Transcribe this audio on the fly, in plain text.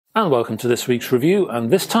And welcome to this week's review,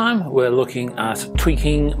 and this time we're looking at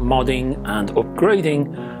tweaking, modding and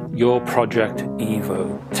upgrading your Pro-Ject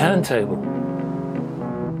EVO turntable.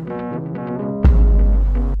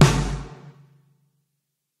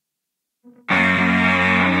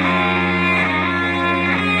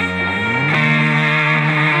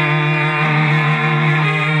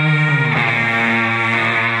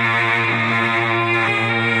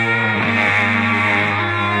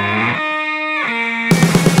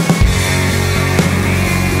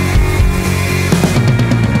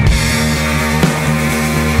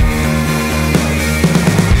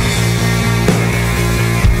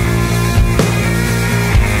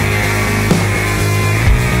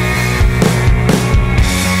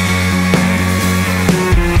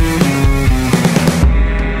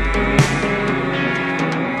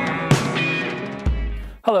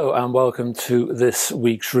 Hello and welcome to this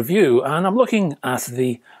week's review, and I'm looking at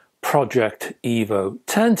the Pro-Ject EVO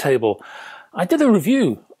turntable. I did a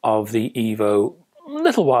review of the EVO a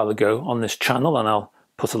little while ago on this channel, and I'll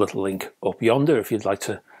put a little link up yonder if you'd like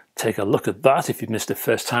to take a look at that if you've missed it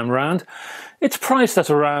first time around. It's priced at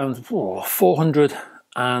around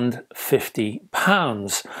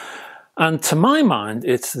 £450. And to my mind,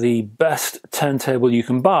 it's the best turntable you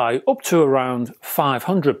can buy, up to around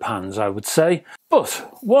 £500, I would say.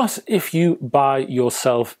 But what if you buy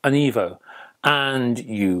yourself an EVO and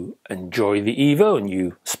you enjoy the EVO and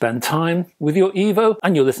you spend time with your EVO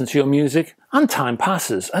and you listen to your music and time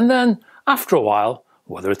passes, and then after a while,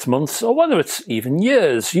 whether it's months or whether it's even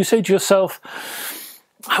years, you say to yourself,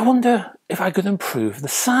 I wonder if I could improve the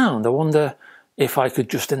sound. I wonder if I could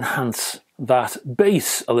just enhance that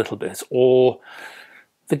bass a little bit, or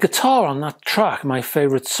the guitar on that track, my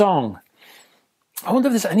favourite song. I wonder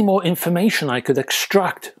if there's any more information I could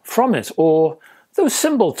extract from it, or those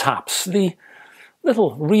cymbal taps, the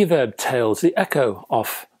little reverb tails, the echo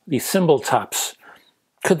of the cymbal taps.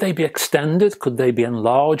 Could they be extended? Could they be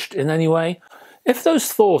enlarged in any way? If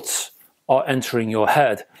those thoughts are entering your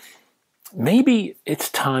head, maybe it's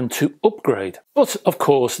time to upgrade. But of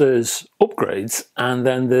course there's upgrades and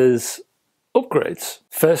then there's upgrades.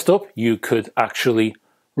 First up, you could actually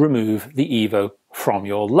remove the EVO from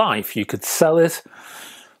your life. You could sell it,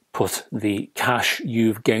 put the cash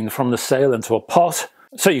you've gained from the sale into a pot.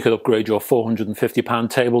 So you could upgrade your £450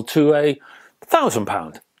 table to a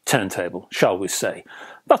 £1,000 turntable, shall we say.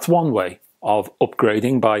 That's one way of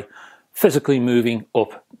upgrading, by physically moving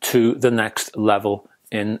up to the next level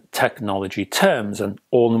in technology terms, an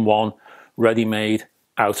all-in-one, ready-made,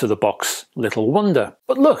 out-of-the-box little wonder.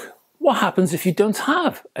 But look, what happens if you don't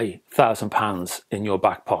have £1,000 in your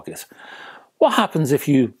back pocket? What happens if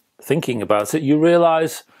you, thinking about it, you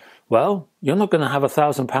realise, well, you're not going to have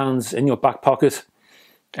 £1,000 in your back pocket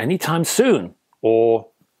anytime soon, or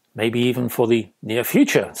maybe even for the near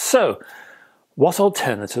future. So what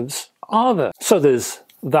alternatives are there? So there's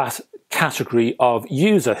that category of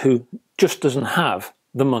user who just doesn't have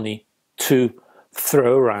the money to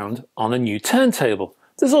throw around on a new turntable.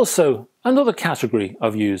 There's also another category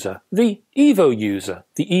of user, the EVO user.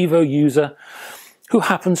 The EVO user who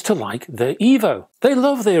happens to like their EVO. They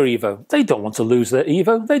love their EVO. They don't want to lose their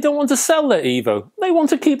EVO. They don't want to sell their EVO. They want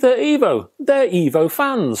to keep their EVO. They're EVO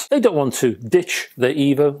fans. They don't want to ditch their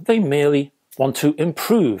EVO. They merely want to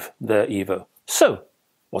improve their EVO. So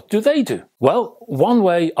what do they do? Well, one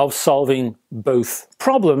way of solving both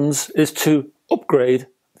problems is to upgrade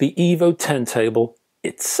the EVO turntable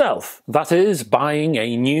itself. That is, buying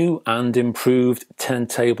a new and improved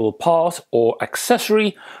turntable part or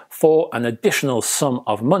accessory for an additional sum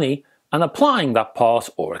of money and applying that part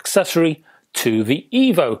or accessory to the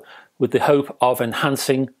EVO with the hope of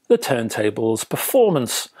enhancing the turntable's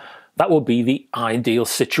performance. That would be the ideal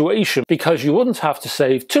situation, because you wouldn't have to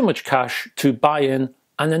save too much cash to buy in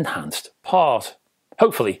an enhanced part.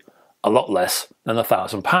 Hopefully a lot less than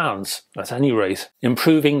 £1,000 at any rate.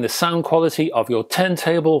 Improving the sound quality of your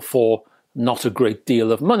turntable for not a great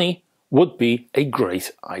deal of money would be a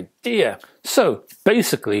great idea. So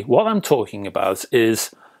basically what I'm talking about is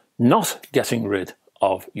not getting rid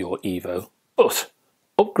of your EVO, but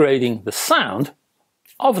upgrading the sound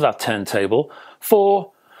of that turntable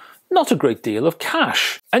for not a great deal of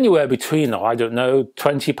cash. Anywhere between, I don't know,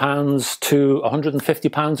 £20 to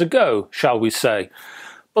 £150 a go, shall we say.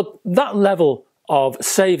 But that level of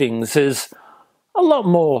savings is a lot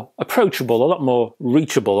more approachable, a lot more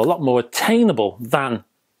reachable, a lot more attainable than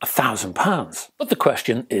 £1,000. But the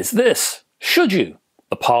question is this: should you?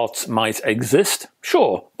 The parts might exist,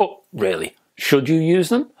 sure, but really, should you use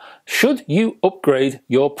them? Should you upgrade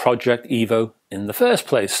your Pro-Ject EVO in the first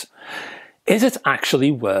place? Is it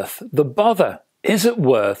actually worth the bother? Is it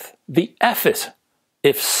worth the effort?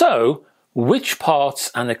 If so, which parts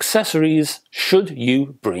and accessories should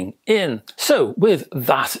you bring in? So with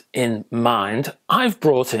that in mind, I've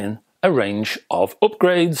brought in a range of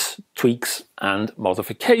upgrades, tweaks and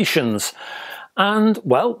modifications. And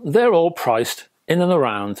well, they're all priced in and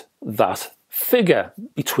around that figure,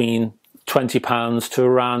 between £20 to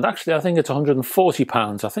around, actually I think it's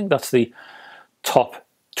 £140. I think that's the top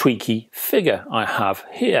tweaky figure I have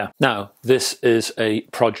here. Now, this is a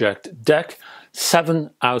project deck.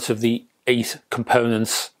 7 out of the 8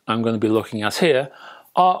 components I'm going to be looking at here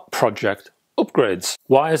are project upgrades.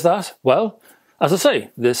 Why is that? Well, as I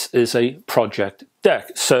say, this is a project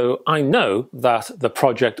deck, so I know that the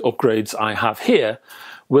project upgrades I have here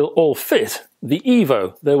will all fit the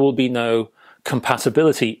EVO. There will be no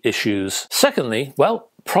compatibility issues. Secondly, well,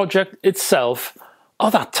 Pro-Ject itself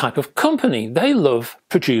are that type of company. They love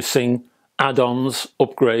producing add-ons,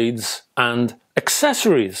 upgrades and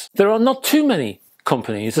accessories. There are not too many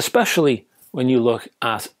companies, especially when you look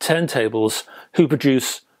at turntables, who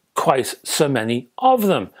produce quite so many of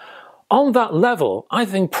them. On that level, I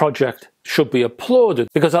think Pro-Ject should be applauded,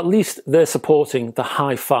 because at least they're supporting the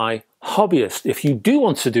hi-fi hobbyist. If you do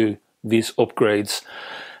want to do these upgrades,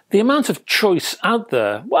 the amount of choice out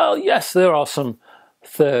there, well, yes, there are some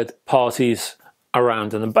third parties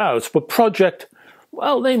around and about, but Pro-Ject,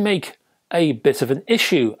 well, they make a bit of an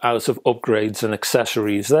issue out of upgrades and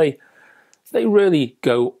accessories. They really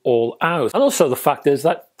go all out. And also the fact is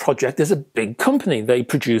that Pro-Ject is a big company. They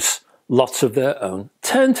produce lots of their own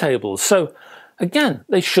turntables. So again,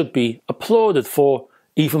 they should be applauded for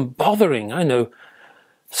even bothering. I know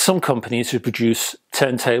some companies who produce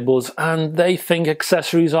turntables and they think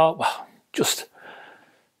accessories are, well, just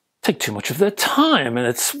take too much of their time. And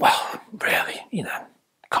it's, well, really, you know,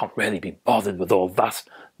 can't really be bothered with all that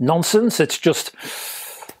nonsense. It's just,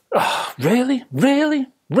 really?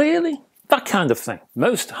 That kind of thing.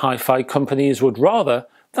 Most hi-fi companies would rather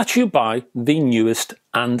that you buy the newest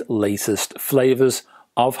and latest flavors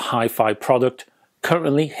of hi-fi product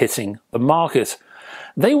currently hitting the market.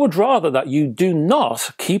 They would rather that you do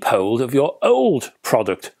not keep hold of your old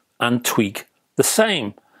product and tweak the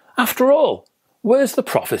same. After all, where's the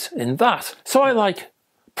profit in that? So I like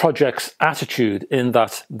Pro-Ject's attitude in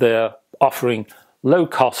that they're offering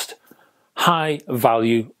low-cost,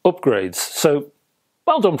 high-value upgrades. So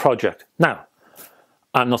well done, Pro-Ject. Now,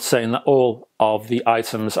 I'm not saying that all of the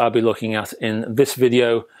items I'll be looking at in this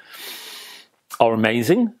video are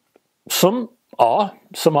amazing. Some are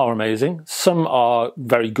amazing, some are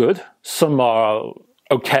very good, some are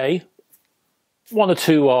okay, one or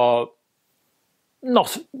two are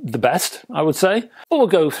not the best, I would say. But we'll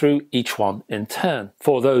go through each one in turn.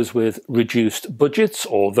 For those with reduced budgets,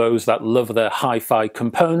 or those that love their hi-fi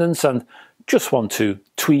components and just want to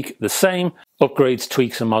tweak the same, upgrades,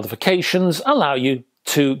 tweaks and modifications allow you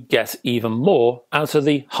to get even more out of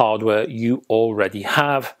the hardware you already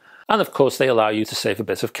have. And of course, they allow you to save a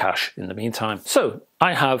bit of cash in the meantime. So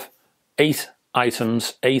I have 8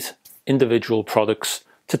 items, 8 individual products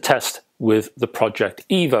to test with the Pro-Ject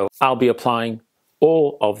EVO. I'll be applying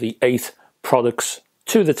all of the 8 products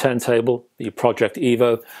to the turntable, the Pro-Ject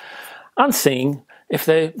EVO, and seeing if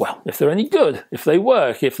they're any good, if they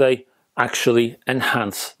work, if they actually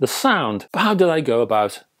enhance the sound. But how did I go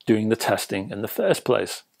about doing the testing in the first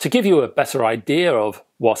place? To give you a better idea of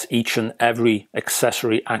what each and every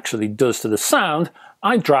accessory actually does to the sound,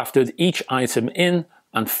 I drafted each item in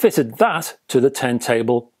and fitted that to the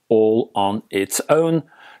turntable all on its own,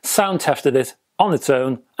 sound tested it on its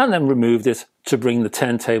own, and then removed it to bring the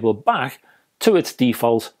turntable back to its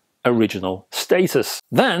default original status.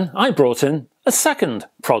 Then I brought in a second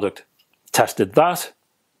product, tested that,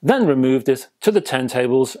 then removed it to the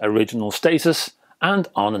turntable's original status, and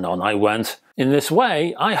on I went. In this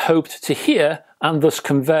way, I hoped to hear and thus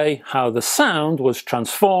convey how the sound was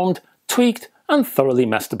transformed, tweaked, and thoroughly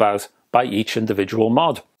messed about by each individual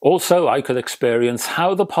mod. Also, I could experience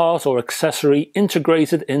how the part or accessory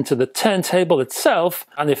integrated into the turntable itself,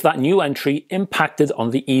 and if that new entry impacted on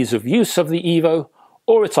the ease of use of the EVO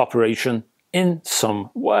or its operation in some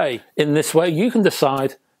way. In this way, you can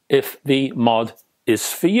decide if the mod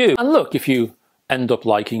is for you. And look, if you end up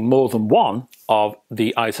liking more than one of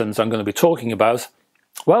the items I'm going to be talking about,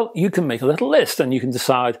 well, you can make a little list and you can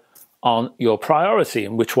decide on your priority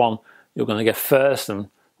and which one you're going to get first and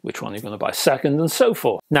which one you're going to buy second and so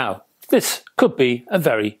forth. Now, this could be a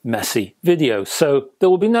very messy video, so there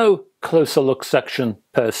will be no closer look section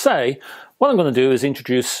per se. What I'm going to do is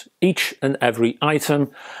introduce each and every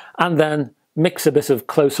item and then mix a bit of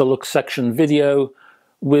closer look section video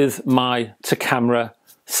with my to camera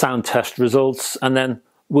sound test results, and then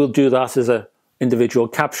we'll do that as a individual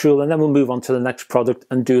capsule, and then we'll move on to the next product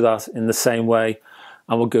and do that in the same way.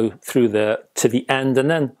 And we'll go through there to the end, and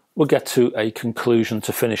then we'll get to a conclusion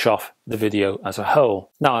to finish off the video as a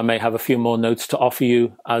whole. Now, I may have a few more notes to offer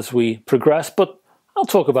you as we progress, but I'll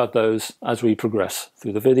talk about those as we progress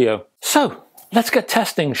through the video. So let's get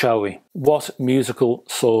testing, shall we? What musical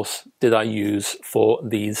source did I use for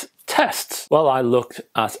these tests? Well, I looked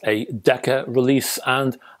at a Decca release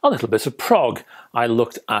and a little bit of prog. I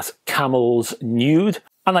looked at Camel's Nude,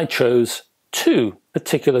 and I chose two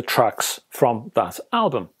particular tracks from that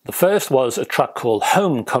album. The first was a track called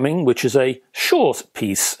Homecoming, which is a short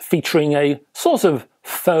piece featuring a sort of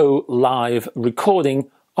faux live recording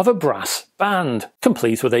of a brass band,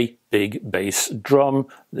 complete with a big bass drum.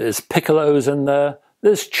 There's piccolos in there,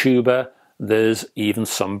 there's tuba, there's even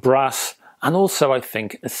some brass, and also I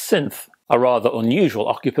think a synth. A rather unusual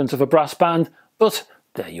occupant of a brass band, but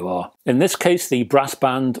there you are. In this case, the brass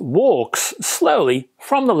band walks slowly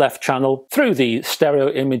from the left channel through the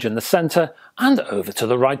stereo image in the center and over to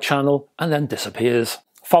the right channel and then disappears.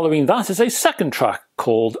 Following that is a second track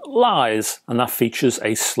called Lies, and that features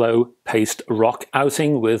a slow-paced rock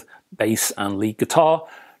outing with bass and lead guitar,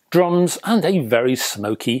 drums, and a very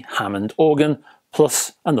smoky Hammond organ,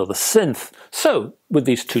 plus another synth. So with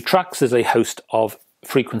these two tracks, there's a host of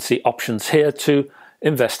frequency options here to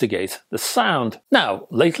investigate the sound. Now,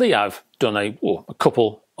 lately I've done a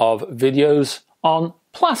couple of videos on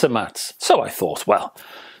platter mats, so I thought, well,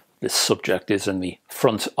 this subject is in the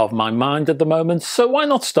front of my mind at the moment, so why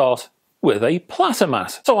not start with a platter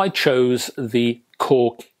mat? So I chose the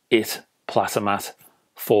Cork-IT Platter Mat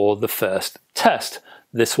for the first test.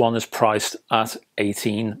 This one is priced at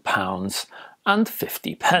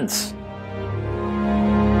 £18.50.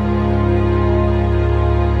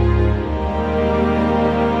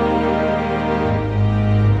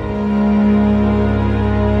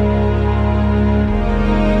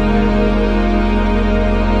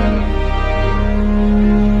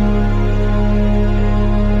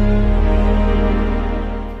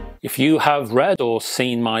 If you have read or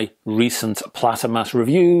seen my recent platter mat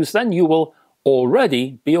reviews, then you will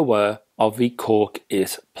already be aware of the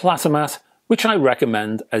Cork-IT Platter Mat, which I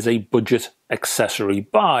recommend as a budget accessory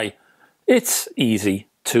buy. It's easy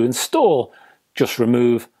to install. Just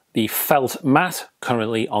remove the felt mat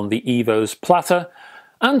currently on the EVO's platter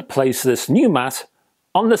and place this new mat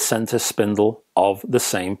on the center spindle of the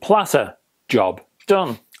same platter. Job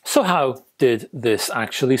done. So how did this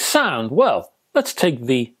actually sound? Well, let's take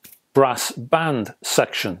the brass band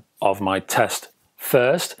section of my test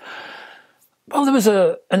first. Well, there was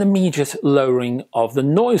an immediate lowering of the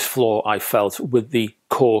noise floor I felt with the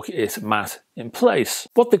Cork-IT mat in place.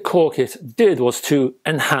 What the Cork-IT did was to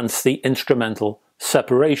enhance the instrumental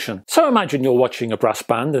separation. So imagine you're watching a brass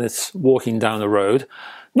band and it's walking down the road.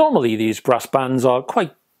 Normally these brass bands are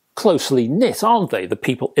quite closely knit, aren't they? The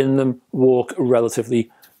people in them walk relatively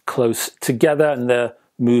close together and they're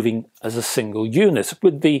moving as a single unit.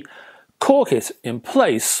 With the Cork-IT in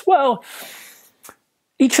place, well,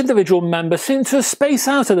 each individual member seemed to space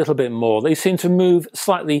out a little bit more. They seem to move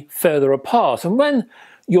slightly further apart. And when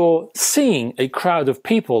you're seeing a crowd of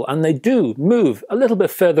people and they do move a little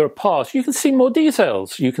bit further apart, you can see more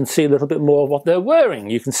details. You can see a little bit more of what they're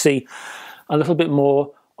wearing. You can see a little bit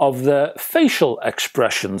more of their facial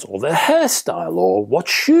expressions or their hairstyle or what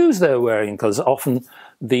shoes they're wearing, because often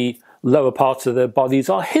the lower parts of their bodies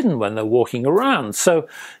are hidden when they're walking around. So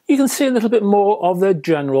you can see a little bit more of their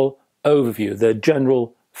general overview, their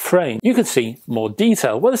general frame. You can see more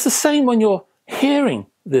detail. Well, it's the same when you're hearing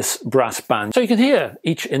this brass band. So you can hear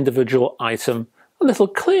each individual item a little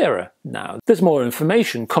clearer now. There's more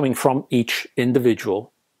information coming from each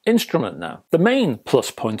individual instrument now. The main plus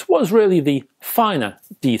point was really the finer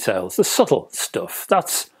details, the subtle stuff.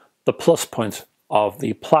 That's the plus point of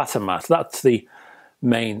the platter mat. That's the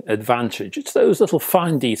main advantage. It's those little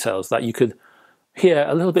fine details that you could hear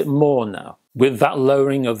a little bit more now. With that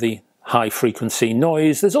lowering of the high frequency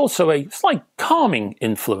noise, there's also a slight calming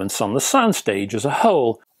influence on the soundstage as a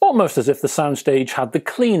whole, almost as if the soundstage had the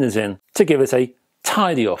cleaners in to give it a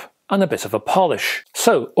tidy up and a bit of a polish.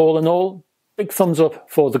 So all in all, big thumbs up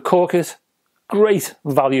for the Cork-IT. Great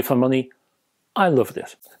value for money. I loved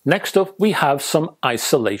it. Next up, we have some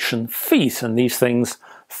isolation feet, and these things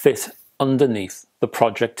fit underneath the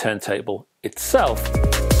Pro-Ject turntable itself.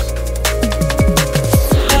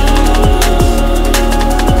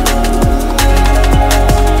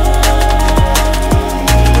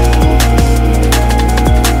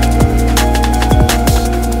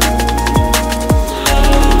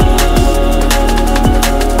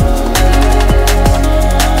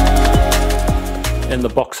 In the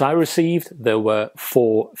box I received, there were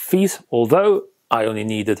 4 feet, although I only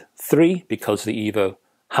needed 3 because the EVO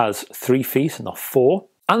has 3 feet, not 4.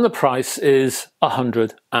 And the price is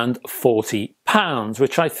 £140,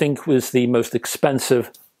 which I think was the most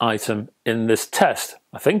expensive item in this test.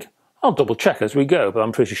 I think. I'll double check as we go, but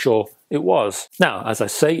I'm pretty sure it was. Now, as I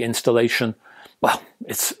say, installation, well,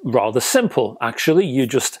 it's rather simple actually. You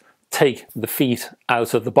just take the feet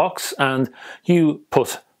out of the box and you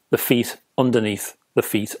put the feet underneath the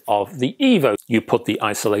feet of the EVO. You put the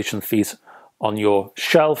isolation feet on your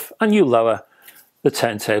shelf and you lower the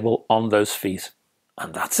turntable on those feet.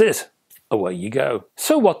 And that's it. Away you go.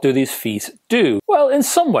 So what do these feet do? Well, in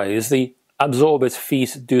some ways, the Absorb-It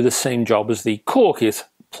feet do the same job as the Cork-IT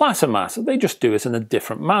Platter Mat. They just do it in a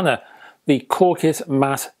different manner. The Cork-IT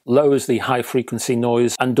mat lowers the high frequency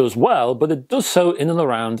noise and does well, but it does so in and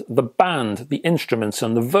around the band, the instruments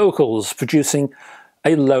and the vocals, producing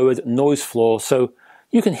a lowered noise floor so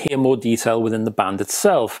you can hear more detail within the band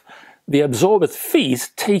itself. The Absorb-It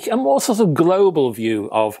feet take a more sort of global view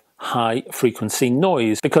of high frequency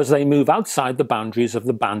noise because they move outside the boundaries of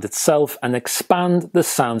the band itself and expand the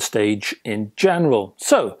soundstage in general.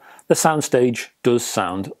 So the soundstage does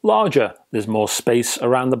sound larger. There's more space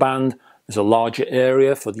around the band. There's a larger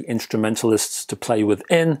area for the instrumentalists to play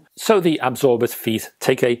within. So the Absorb-It feet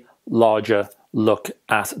take a larger look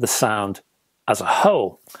at the sound as a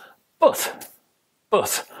whole. But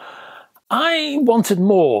I wanted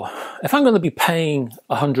more. If I'm going to be paying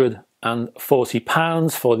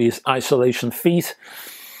 £140 for these isolation feet,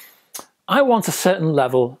 I want a certain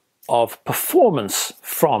level of performance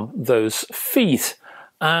from those feet.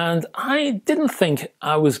 And I didn't think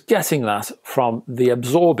I was getting that from the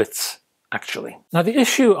Absorb-Its, actually. Now, the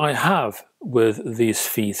issue I have with these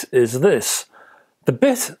feet is this. The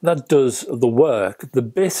bit that does the work, the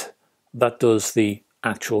bit that does the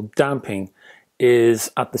actual damping, is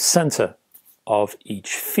at the center of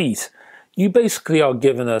each feet. You basically are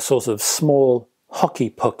given a sort of small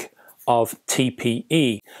hockey puck of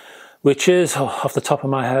TPE, which is, off the top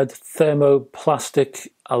of my head, thermoplastic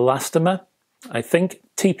elastomer, I think,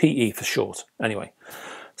 TPE for short. Anyway,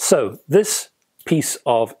 so this piece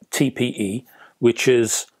of TPE, which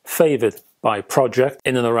is favored by Pro-Ject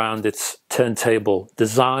in and around its turntable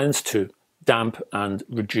designs to damp and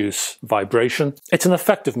reduce vibration. It's an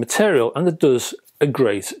effective material and it does a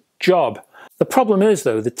great job. The problem is,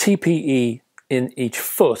 though, the TPE in each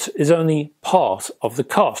foot is only part of the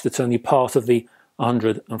cost. It's only part of the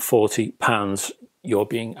 £140 you're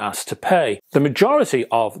being asked to pay. The majority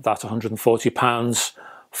of that £140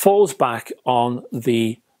 falls back on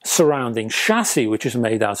the surrounding chassis, which is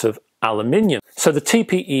made out of aluminium. So the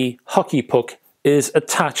TPE hockey puck is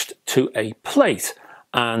attached to a plate,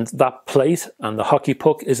 and that plate and the hockey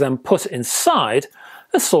puck is then put inside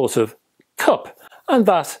a sort of cup, and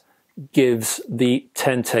that gives the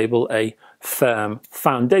turntable a firm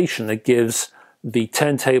foundation. It gives the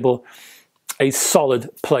turntable a solid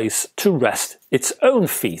place to rest its own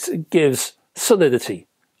feet. It gives solidity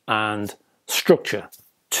and structure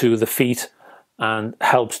to the feet and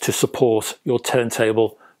helps to support your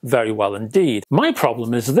turntable very well indeed. My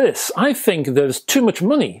problem is this. I think there's too much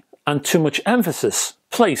money and too much emphasis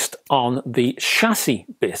placed on the chassis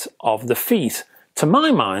bit of the feet. To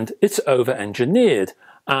my mind, it's over-engineered,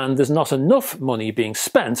 and there's not enough money being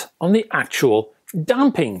spent on the actual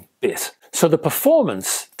damping bit. So the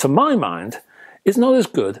performance, to my mind, is not as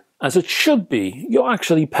good as it should be. You're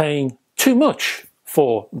actually paying too much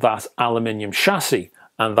for that aluminium chassis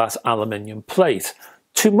and that aluminium plate.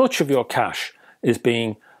 Too much of your cash is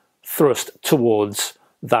being thrust towards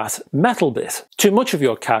that metal bit. Too much of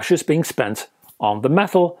your cash is being spent on the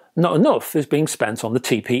metal, not enough is being spent on the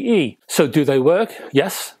TPE. So do they work?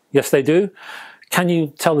 Yes, yes they do. Can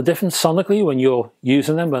you tell the difference sonically when you're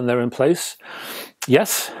using them, when they're in place?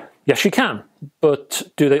 Yes, yes you can.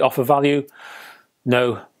 But do they offer value?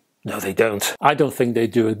 No, no they don't. I don't think they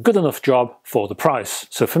do a good enough job for the price.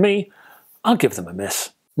 So for me, I'll give them a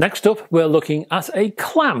miss. Next up, we're looking at a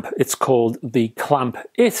clamp. It's called the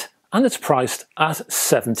Cork-IT, and it's priced at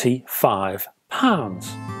 £75.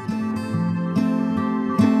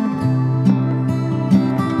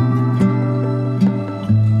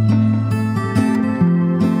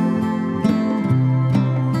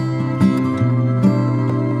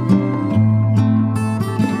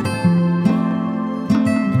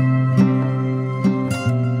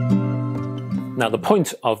 Now the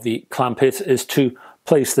point of the Cork-IT is to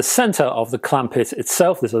place the center of the Cork-IT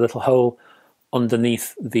itself. There's a little hole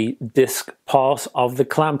underneath the disc part of the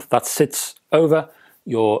clamp that sits over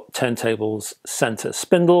your turntable's center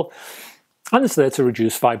spindle. and it's there to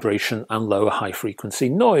reduce vibration and lower high frequency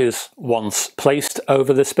noise. Once placed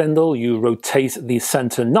over the spindle, you rotate the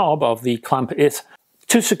center knob of the Clamp-IT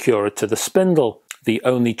to secure it to the spindle. The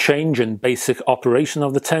only change in basic operation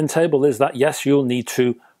of the turntable is that yes, you'll need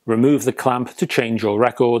to remove the clamp to change your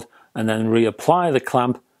record and then reapply the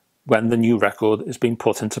clamp when the new record is being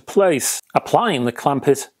put into place. Applying the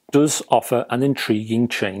Clamp-IT does offer an intriguing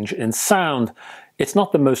change in sound. It's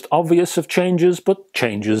not the most obvious of changes, but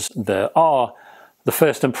changes there are. The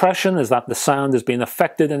first impression is that the sound has been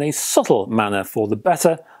affected in a subtle manner for the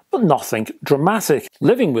better, but nothing dramatic.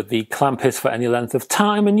 Living with the Clamp-IT for any length of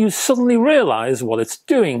time and you suddenly realise what it's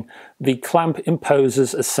doing. The clamp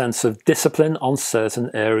imposes a sense of discipline on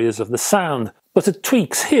certain areas of the sound, but it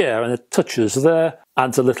tweaks here and it touches there,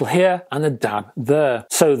 adds a little here and a dab there.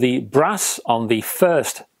 So the brass on the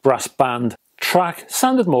first brass band track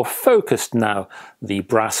sounded more focused now. The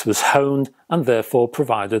brass was honed and therefore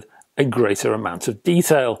provided a greater amount of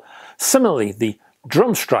detail. Similarly, the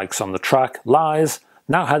drum strikes on the track Lies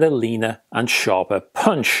now had a leaner and sharper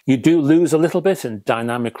punch. You do lose a little bit in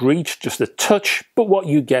dynamic reach, just a touch, but what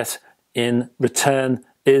you get in return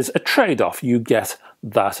is a trade-off. You get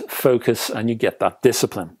that focus and you get that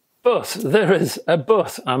discipline. But there is a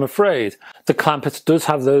but, I'm afraid. The Clamp-IT does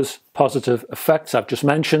have those positive effects I've just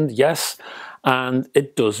mentioned, yes, and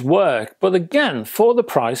it does work. But again, for the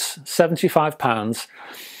price, £75,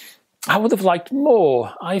 I would have liked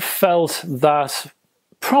more. I felt that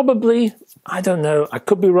probably, I don't know, I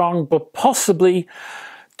could be wrong, but possibly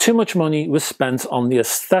too much money was spent on the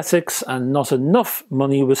aesthetics and not enough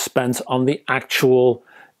money was spent on the actual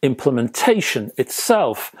implementation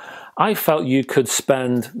itself. I felt you could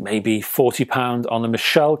spend maybe £40 on a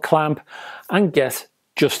Michelle clamp and get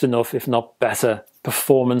just enough, if not better,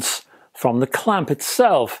 performance from the clamp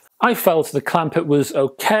itself. I felt the Clamp-IT was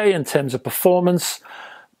okay in terms of performance,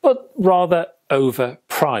 but rather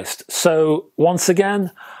overpriced. So once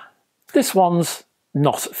again, this one's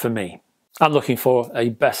not for me. I'm looking for a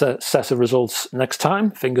better set of results next time,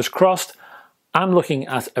 fingers crossed. I'm looking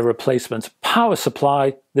at a replacement power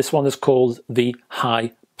supply. This one is called the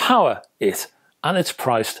High Power IT, and it's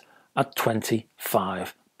priced at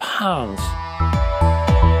 £25.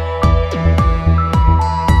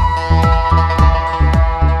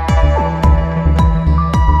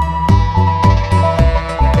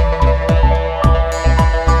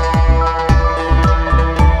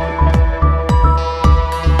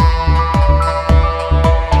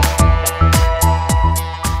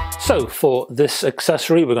 So for this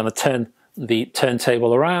accessory, we're going to turn the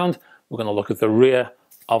turntable around. We're going to look at the rear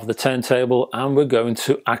of the turntable and we're going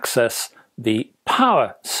to access the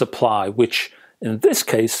power supply, which in this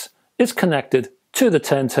case is connected to the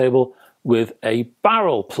turntable with a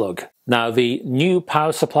barrel plug. Now the new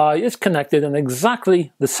power supply is connected in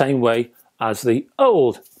exactly the same way as the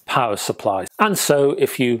old power supply. And so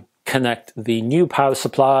if you connect the new power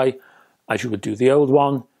supply as you would do the old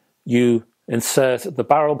one, you insert the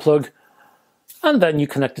barrel plug and then you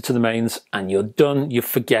connect it to the mains and you're done. You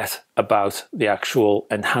forget about the actual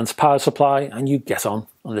enhanced power supply and you get on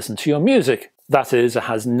and listen to your music. That is, it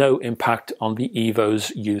has no impact on the EVO's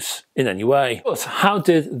use in any way. But how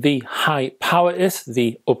did the High Power IT,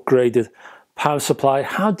 the upgraded power supply,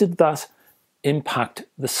 how did that impact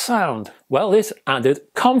the sound? Well, it added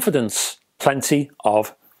confidence, plenty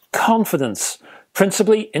of confidence,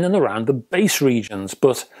 principally in and around the bass regions,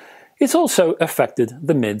 but it also affected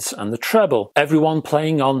the mids and the treble. Everyone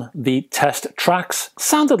playing on the test tracks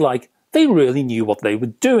sounded like they really knew what they were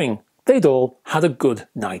doing. They'd all had a good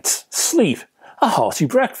night's sleep, a hearty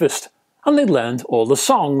breakfast, and they'd learned all the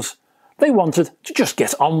songs. They wanted to just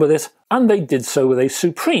get on with it, and they did so with a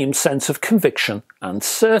supreme sense of conviction and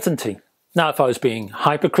certainty. Now, if I was being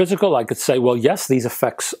hypercritical, I could say, well, yes, these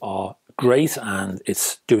effects are great and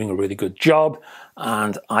it's doing a really good job,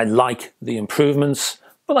 and I like the improvements,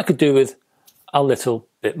 but I could do with a little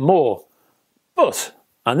bit more. But,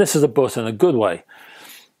 and this is a but in a good way,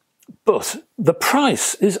 but the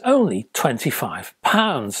price is only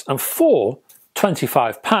 £25. And for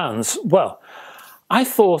 £25, well, I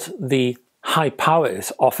thought the High Power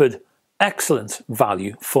IT offered excellent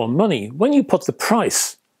value for money. When you put the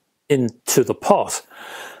price into the pot,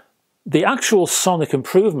 the actual sonic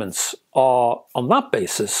improvements are, on that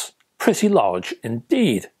basis, pretty large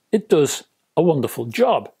indeed. It does a wonderful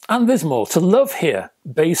job. And there's more to love here.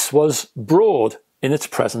 Bass was broad in its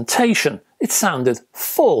presentation. It sounded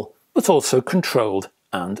full, but also controlled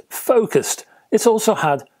and focused. It also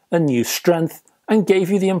had a new strength and gave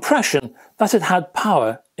you the impression that it had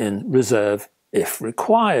power in reserve if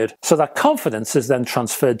required. So that confidence is then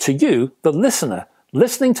transferred to you, the listener.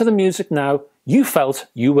 Listening to the music now, you felt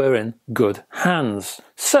you were in good hands.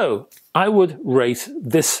 So I would rate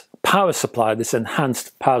this power supply, this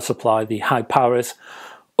enhanced power supply, the Hifi,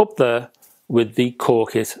 up there with the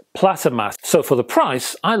Cork-IT Platter Mat. So for the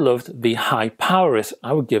price, I loved the Hifi.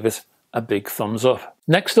 I would give it a big thumbs up.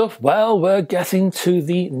 Next up, well, we're getting to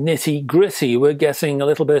the nitty gritty. We're getting a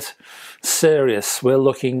little bit serious. We're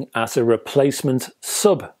looking at a replacement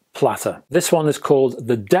sub platter. This one is called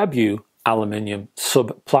the Debut Aluminium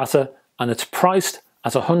Sub Platter, and it's priced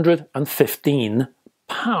at £115.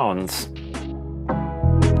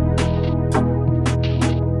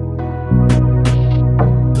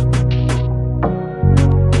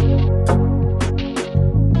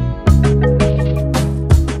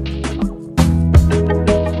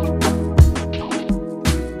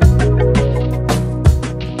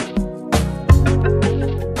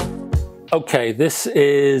 Okay, this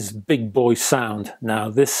is big boy sound. Now,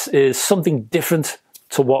 this is something different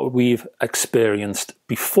to what we've experienced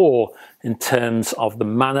before in terms of the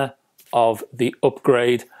manner of the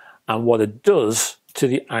upgrade and what it does to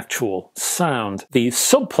the actual sound. The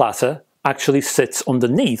sub-platter actually sits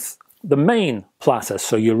underneath the main platter.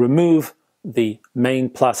 So you remove the main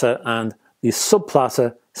platter and the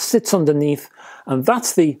sub-platter sits underneath, and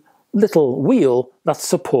that's the little wheel that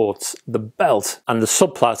supports the belt, and the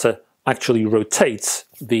sub-platter actually rotates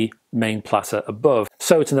the main platter above.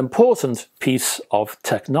 So it's an important piece of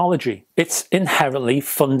technology. It's inherently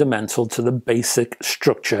fundamental to the basic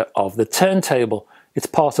structure of the turntable. It's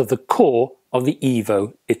part of the core of the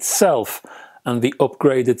EVO itself, and the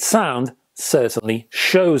upgraded sound certainly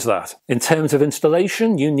shows that. In terms of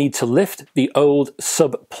installation, you need to lift the old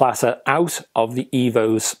sub-platter out of the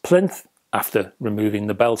EVO's plinth, after removing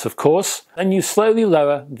the belt of course. Then you slowly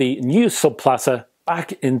lower the new sub-platter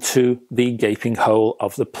back into the gaping hole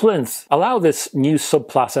of the plinth. Allow this new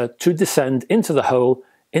sub-platter to descend into the hole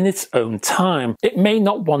in its own time. It may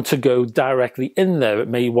not want to go directly in there, it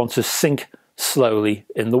may want to sink slowly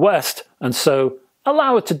in the west, and so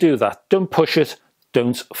allow it to do that. Don't push it,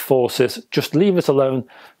 don't force it, just leave it alone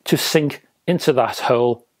to sink into that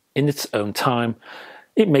hole in its own time.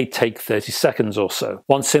 It may take 30 seconds or so.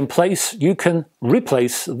 Once in place, you can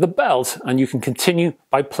replace the belt, and you can continue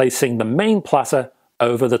by placing the main platter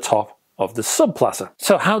over the top of the sub-platter.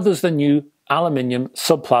 So how does the new aluminium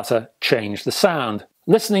sub-platter change the sound?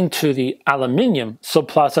 Listening to the aluminium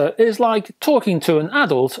sub-platter is like talking to an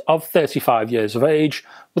adult of 35 years of age,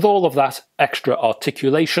 with all of that extra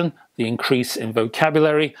articulation, the increase in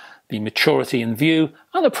vocabulary, the maturity in view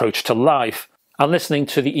and approach to life. And listening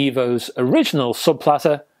to the EVO's original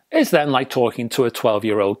sub-platter is then like talking to a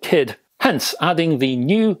 12-year-old kid. Hence, adding the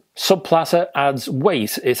new sub-platter adds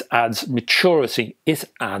weight, it adds maturity, it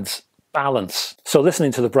adds balance. So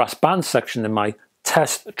listening to the brass band section in my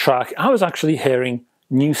test track, I was actually hearing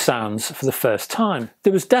new sounds for the first time.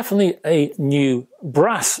 There was definitely a new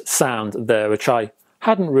brass sound there, which I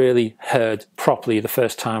hadn't really heard properly the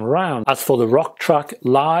first time around. As for the rock track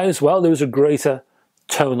live, well, there was a greater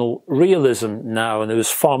tonal realism now, and there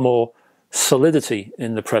was far more solidity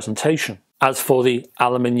in the presentation. As for the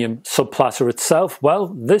aluminium sub-platter itself, well,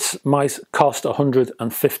 this might cost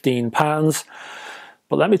 £115,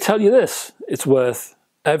 but let me tell you this, it's worth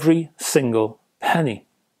every single penny.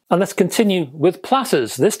 And let's continue with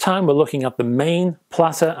platters. This time we're looking at the main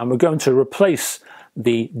platter, and we're going to replace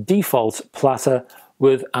the default platter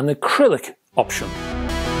with an acrylic option.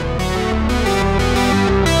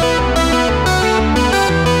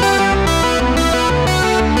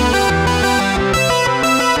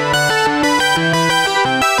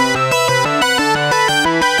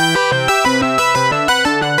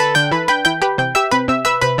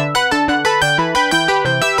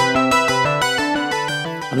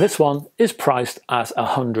 This one is priced at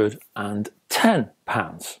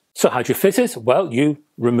 £110. So how do you fit it? Well, you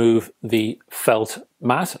remove the felt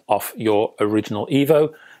mat off your original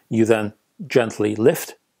EVO. You then gently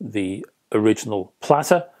lift the original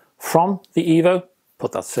platter from the EVO,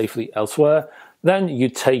 put that safely elsewhere. Then you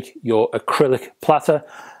take your acrylic platter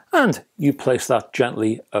and you place that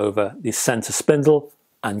gently over the center spindle,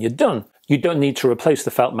 and you're done. You don't need to replace the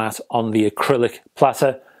felt mat on the acrylic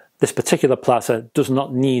platter. This particular platter does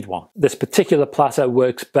not need one. This particular platter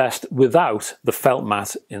works best without the felt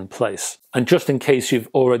mat in place. And just in case you've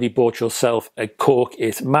already bought yourself a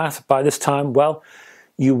Cork-IT mat by this time, well,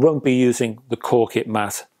 you won't be using the Cork-IT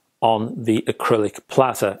mat on the acrylic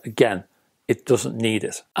platter. Again, it doesn't need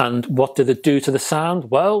it. And what did it do to the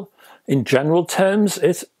sound? Well, in general terms,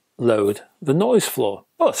 it lowered the noise floor.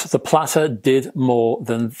 But the platter did more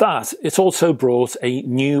than that. It also brought a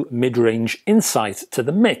new mid-range insight to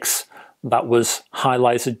the mix that was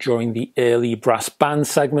highlighted during the early brass band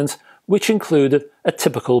segment which included a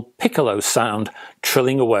typical piccolo sound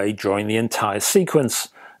trilling away during the entire sequence.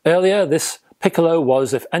 Earlier, this piccolo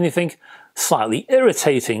was, if anything, slightly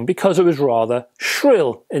irritating because it was rather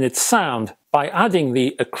shrill in its sound. By adding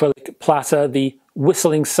the acrylic platter, the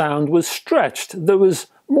whistling sound was stretched. There was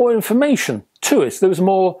more information to it. There was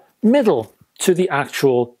more middle to the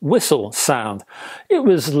actual whistle sound. It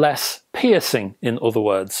was less piercing, in other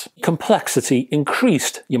words. Complexity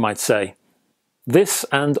increased, you might say. This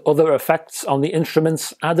and other effects on the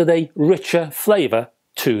instruments added a richer flavour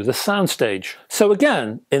to the soundstage. So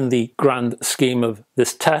again, in the grand scheme of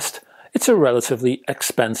this test, it's a relatively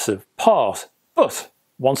expensive part, but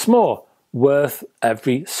once more, worth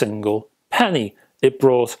every single penny. It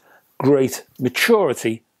brought great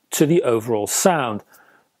maturity to the overall sound.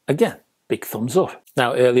 Again, big thumbs up.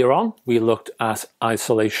 Now, earlier on, we looked at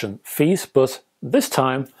isolation feet, but this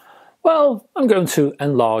time, well, I'm going to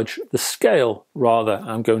enlarge the scale. Rather,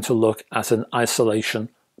 I'm going to look at an isolation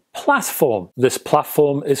platform. This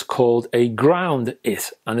platform is called a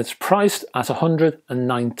Ground-IT, and it's priced at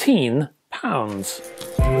 £119.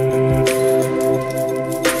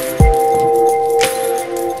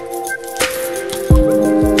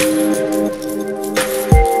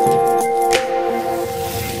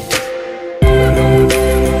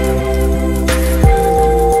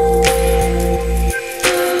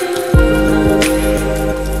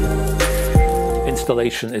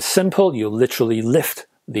 Installation is simple. You literally lift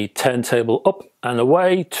the turntable up and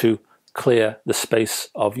away to clear the space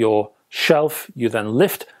of your shelf. You then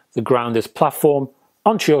lift the Ground-IT platform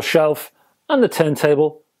onto your shelf and the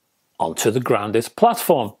turntable onto the Ground-IT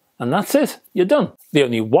platform. And that's it, you're done. The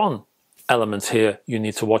only one element here you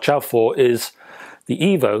need to watch out for is the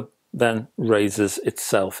EVO then raises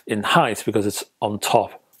itself in height because it's on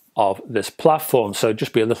top of this platform. So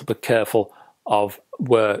just be a little bit careful of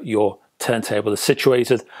where your turntable is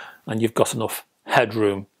situated, and you've got enough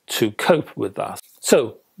headroom to cope with that.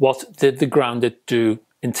 So what did the Ground-IT do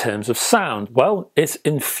in terms of sound? Well, it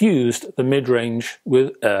infused the mid-range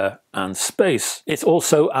with air and space. It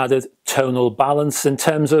also added tonal balance in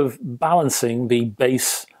terms of balancing the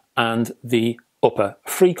bass and the upper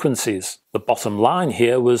frequencies. The bottom line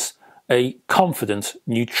here was a confident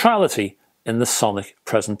neutrality in the sonic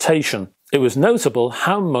presentation. It was notable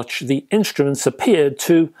how much the instruments appeared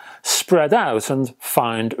to spread out and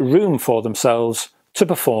find room for themselves to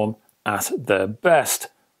perform at their best.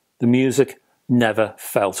 The music never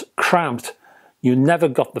felt cramped. You never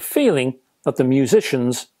got the feeling that the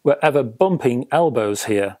musicians were ever bumping elbows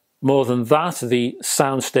here. More than that, the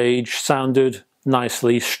soundstage sounded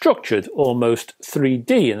nicely structured, almost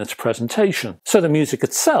 3D in its presentation. So the music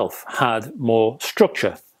itself had more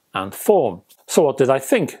structure and form. So what did I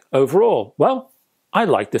think overall? Well, I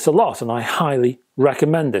liked this a lot and I highly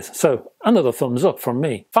recommend it. So another thumbs up from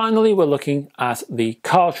me. Finally, we're looking at the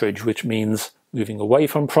cartridge, which means moving away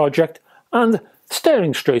from Pro-Ject and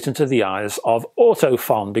staring straight into the eyes of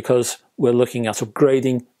Ortofon, because we're looking at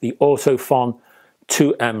upgrading the Ortofon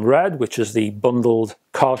 2M Red, which is the bundled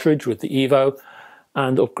cartridge with the EVO,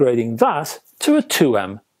 and upgrading that to a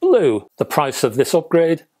 2M Blue. The price of this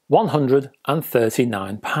upgrade,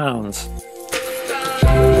 £139.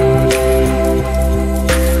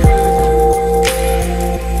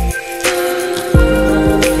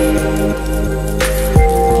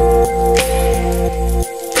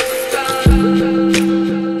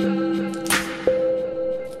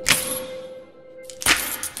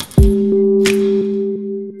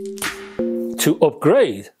 To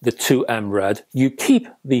upgrade the 2M Red, you keep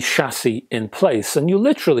the chassis in place and you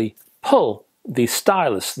literally pull the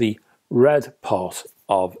stylus, the red part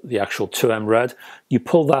of the actual 2M Red, you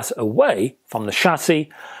pull that away from the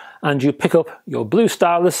chassis and you pick up your blue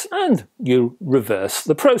stylus and you reverse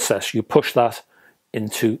the process. You push that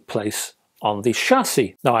into place on the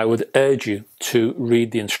chassis. Now, I would urge you to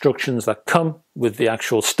read the instructions that come with the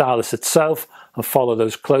actual stylus itself and follow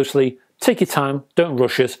those closely. Take your time, don't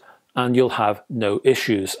rush it, and you'll have no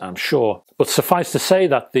issues, I'm sure. But suffice to say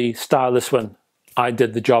that the stylus, when I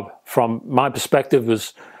did the job from my perspective,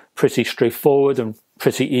 was pretty straightforward and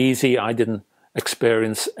pretty easy. I didn't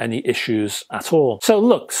experience any issues at all. So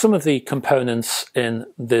look, some of the components in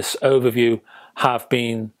this overview have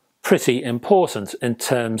been pretty important in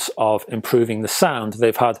terms of improving the sound.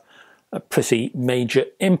 They've had a pretty major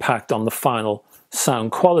impact on the final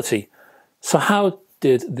sound quality. So how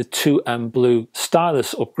did the 2M Blue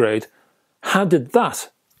stylus upgrade, how did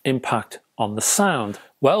that impact on the sound?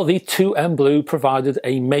 Well, the 2M Blue provided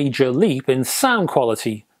a major leap in sound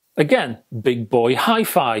quality. Again, big boy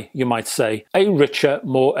hi-fi, you might say. A richer,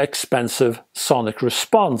 more expensive sonic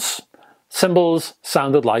response. Cymbals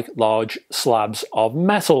sounded like large slabs of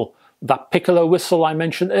metal, That piccolo whistle I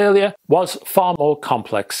mentioned earlier was far more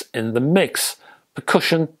complex in the mix.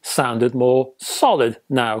 Percussion sounded more solid.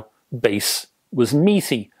 Now, bass was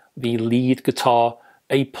meaty. The lead guitar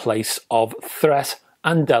a place of threat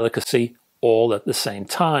and delicacy all at the same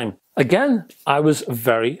time. Again, I was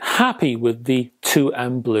very happy with the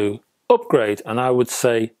 2M Blue upgrade, and I would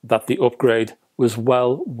say that the upgrade was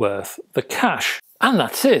well worth the cash. And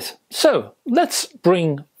that's it. So let's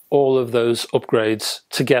bring all of those upgrades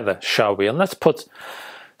together, shall we? And let's put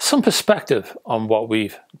some perspective on what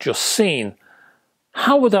we've just seen.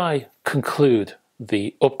 How would I conclude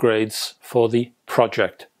the upgrades for the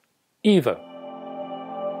Pro-Ject EVO?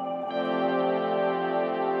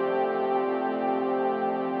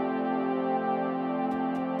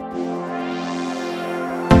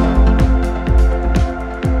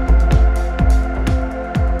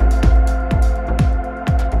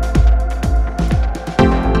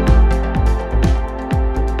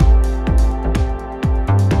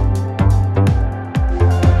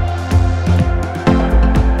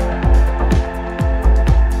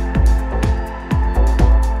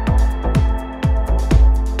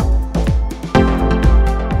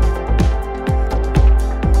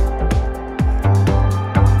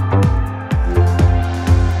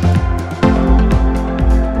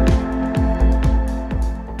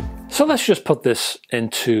 So let's just put this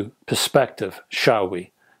into perspective, shall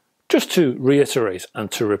we? Just to reiterate and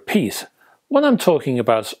to repeat, when I'm talking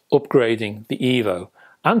about upgrading the EVO,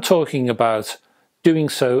 I'm talking about doing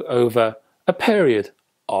so over a period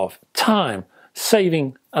of time,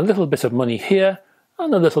 saving a little bit of money here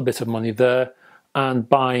and a little bit of money there, and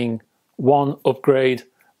buying one upgrade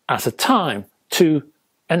at a time to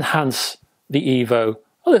enhance the EVO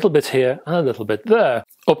a little bit here and a little bit there.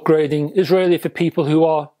 Upgrading is really for people who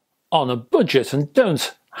are on a budget and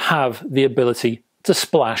don't have the ability to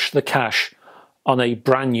splash the cash on a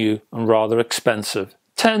brand new and rather expensive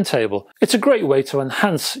turntable. It's a great way to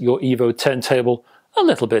enhance your EVO turntable a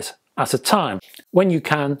little bit at a time, when you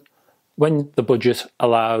can, when the budget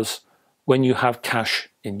allows, when you have cash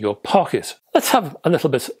in your pocket. Let's have a little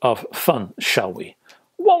bit of fun, shall we?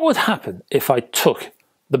 What would happen if I took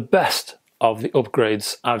the best of the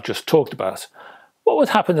upgrades I've just talked about? What would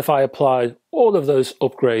happen if I applied all of those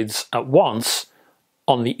upgrades at once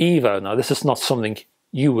on the EVO? Now, this is not something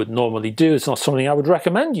you would normally do. It's not something I would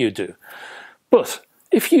recommend you do. But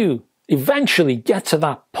if you eventually get to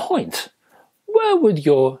that point, where would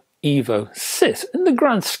your EVO sit in the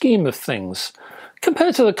grand scheme of things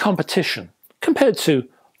compared to the competition, compared to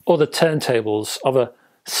other turntables of a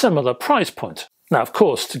similar price point? Now, of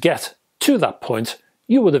course, to get to that point,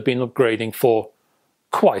 you would have been upgrading for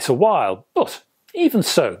quite a while, but even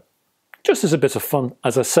so, just as a bit of fun,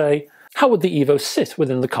 as I say, how would the EVO sit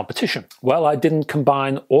within the competition? Well, I didn't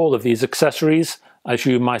combine all of these accessories. As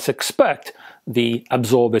you might expect, the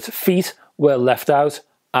Absorb-It feet were left out,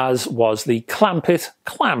 as was the Clamp-It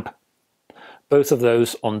clamp. Both of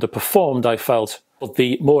those underperformed, I felt, but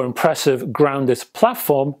the more impressive Ground-It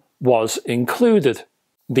platform was included.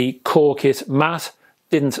 The Cork-IT mat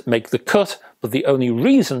didn't make the cut, but the only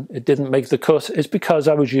reason it didn't make the cut is because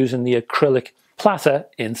I was using the acrylic platter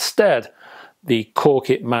instead. The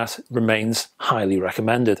Cork-IT mat remains highly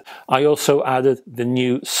recommended. I also added the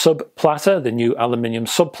new sub platter, the new aluminium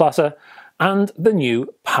sub platter, and the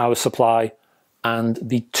new power supply and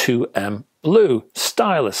the 2M Blue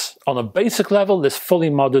Stylus. On a basic level, this fully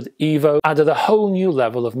modded EVO added a whole new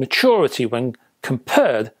level of maturity when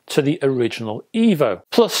compared to the original EVO,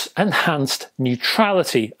 plus enhanced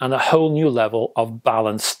neutrality and a whole new level of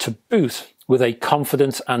balance to boot, with a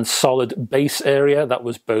confident and solid bass area that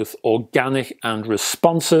was both organic and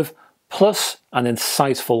responsive, plus an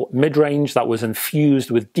insightful mid-range that was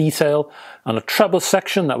infused with detail, and a treble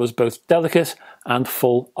section that was both delicate and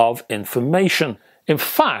full of information. In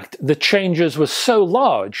fact, the changes were so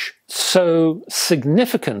large, so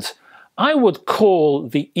significant, I would call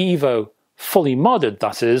the EVO fully modded,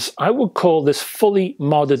 that is, I would call this fully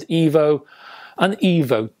modded EVO an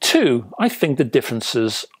EVO 2. I think the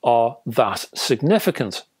differences are that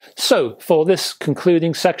significant. So for this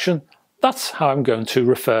concluding section, that's how I'm going to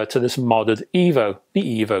refer to this modded EVO,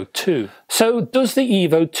 the EVO 2. So does the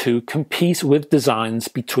EVO 2 compete with designs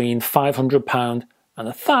between £500 and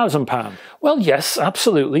 £1,000? Well, yes,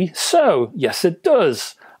 absolutely so. Yes, it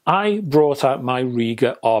does. I brought out my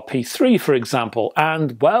Rega RP3, for example,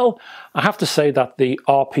 and, well, I have to say that the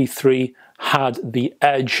RP3 had the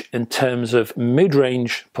edge in terms of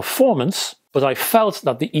mid-range performance, but I felt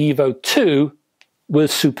that the EVO 2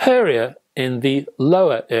 was superior in the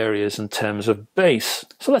lower areas in terms of bass.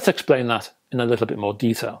 So let's explain that in a little bit more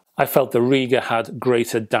detail. I felt the Rega had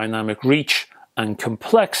greater dynamic reach and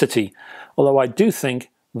complexity, although I do think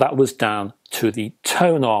that was down to the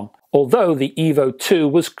tone arm. Although the EVO 2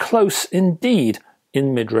 was close indeed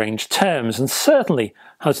in mid-range terms and certainly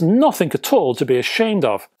has nothing at all to be ashamed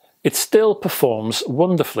of, it still performs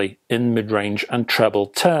wonderfully in mid-range and treble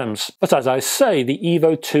terms. But as I say, the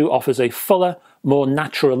EVO 2 offers a fuller, more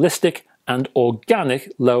naturalistic and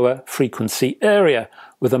organic lower frequency area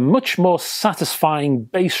with a much more satisfying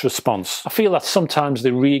bass response. I feel that sometimes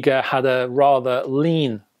the Rega had a rather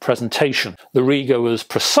lean presentation. The Rega was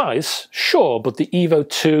precise, sure, but the EVO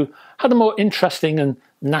 2 had a more interesting and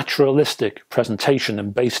naturalistic presentation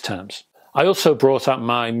in bass terms. I also brought out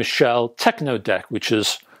my Michel Techno deck, which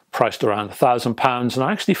is priced around £1,000, and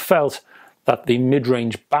I actually felt that the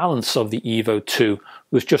mid-range balance of the EVO 2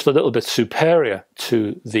 was just a little bit superior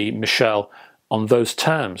to the Michel on those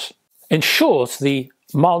terms. In short, the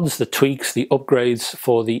mods, the tweaks, the upgrades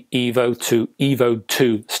for the EVO to EVO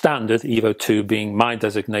 2 standard, EVO 2 being my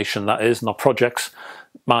designation, that is, not Pro-Ject's,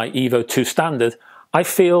 my EVO 2 standard, I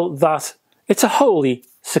feel that it's a wholly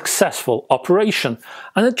successful operation,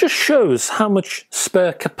 and it just shows how much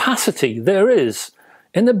spare capacity there is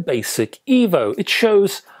in a basic EVO. It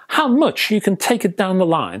shows how much you can take it down the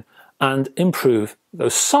line and improve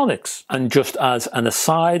those sonics. And just as an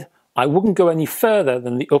aside, I wouldn't go any further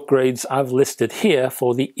than the upgrades I've listed here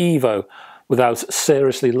for the EVO without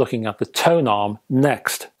seriously looking at the tone arm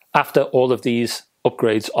next. After all of these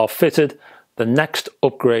upgrades are fitted, the next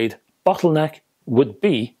upgrade bottleneck would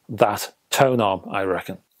be that tone arm, I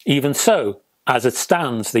reckon. Even so, as it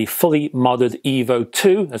stands, the fully modded EVO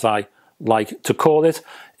 2, as I like to call it,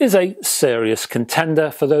 is a serious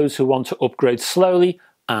contender for those who want to upgrade slowly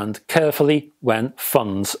and carefully when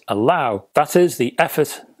funds allow. That is, the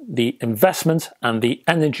effort, the investment and the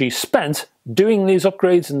energy spent doing these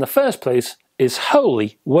upgrades in the first place is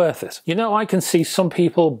wholly worth it. You know, I can see some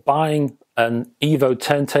people buying an EVO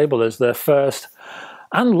turntable as their first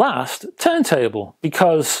and last turntable,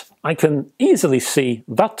 because I can easily see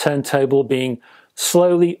that turntable being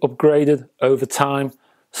slowly upgraded over time,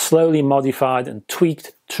 slowly modified and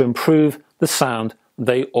tweaked to improve the sound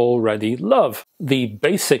they already love. The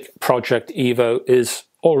basic Pro-Ject EVO is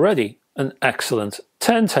already an excellent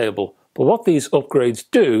turntable, but what these upgrades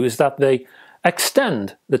do is that they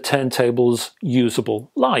extend the turntable's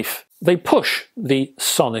usable life. They push the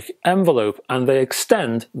sonic envelope and they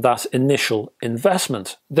extend that initial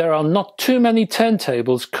investment. There are not too many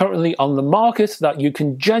turntables currently on the market that you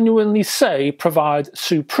can genuinely say provide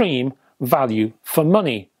supreme value for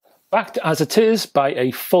money. Backed as it is by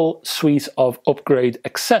a full suite of upgrade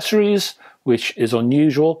accessories, which is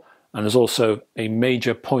unusual and is also a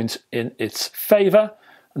major point in its favour,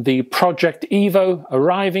 the Pro-Ject EVO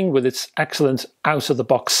arriving with its excellent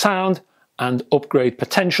out-of-the-box sound and upgrade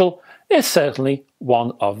potential is certainly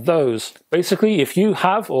one of those. Basically, if you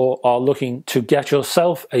have or are looking to get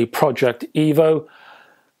yourself a Pro-Ject EVO,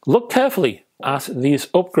 look carefully at these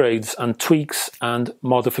upgrades and tweaks and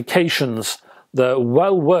modifications. They're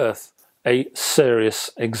well worth a serious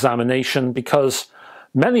examination because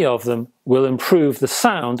many of them will improve the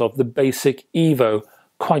sound of the basic EVO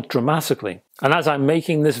quite dramatically. And as I'm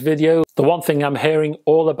making this video, the one thing I'm hearing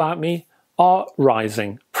all about me are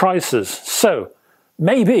rising prices. So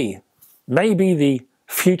maybe the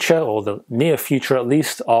future, or the near future at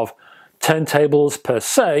least, of turntables per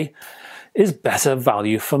se is better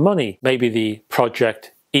value for money. Maybe the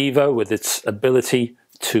Pro-Ject EVO, with its ability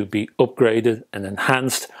to be upgraded and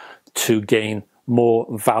enhanced to gain more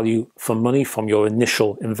value for money from your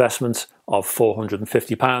initial investment of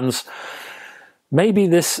 £450. Maybe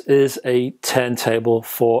this is a turntable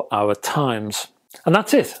for our times. And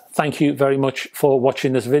that's it. Thank you very much for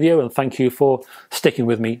watching this video, and thank you for sticking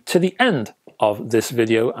with me to the end of this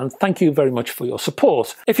video, and thank you very much for your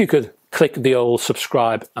support. If you could click the old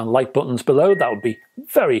subscribe and like buttons below, that would be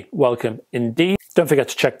very welcome indeed. Don't forget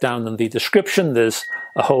to check down in the description. There's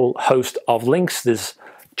a whole host of links. There's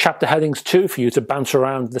chapter headings too for you to bounce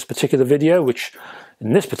around this particular video, which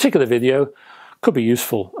in this particular video could be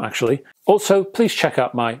useful actually. Also, please check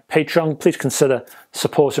out my Patreon. Please consider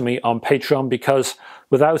supporting me on Patreon, because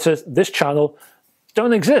without it, this channel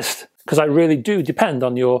don't exist, because I really do depend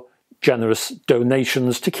on your generous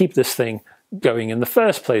donations to keep this thing going in the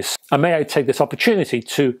first place. And may I take this opportunity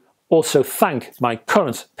to also thank my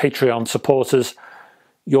current Patreon supporters.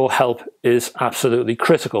 Your help is absolutely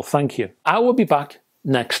critical. Thank you. I will be back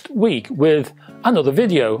next week with another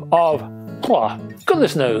video of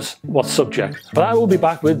goodness knows what subject, but I will be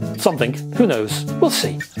back with something. Who knows? We'll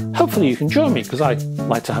see. Hopefully you can join me, because I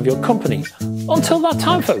like to have your company. Until that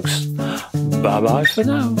time, folks, bye bye for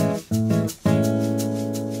now.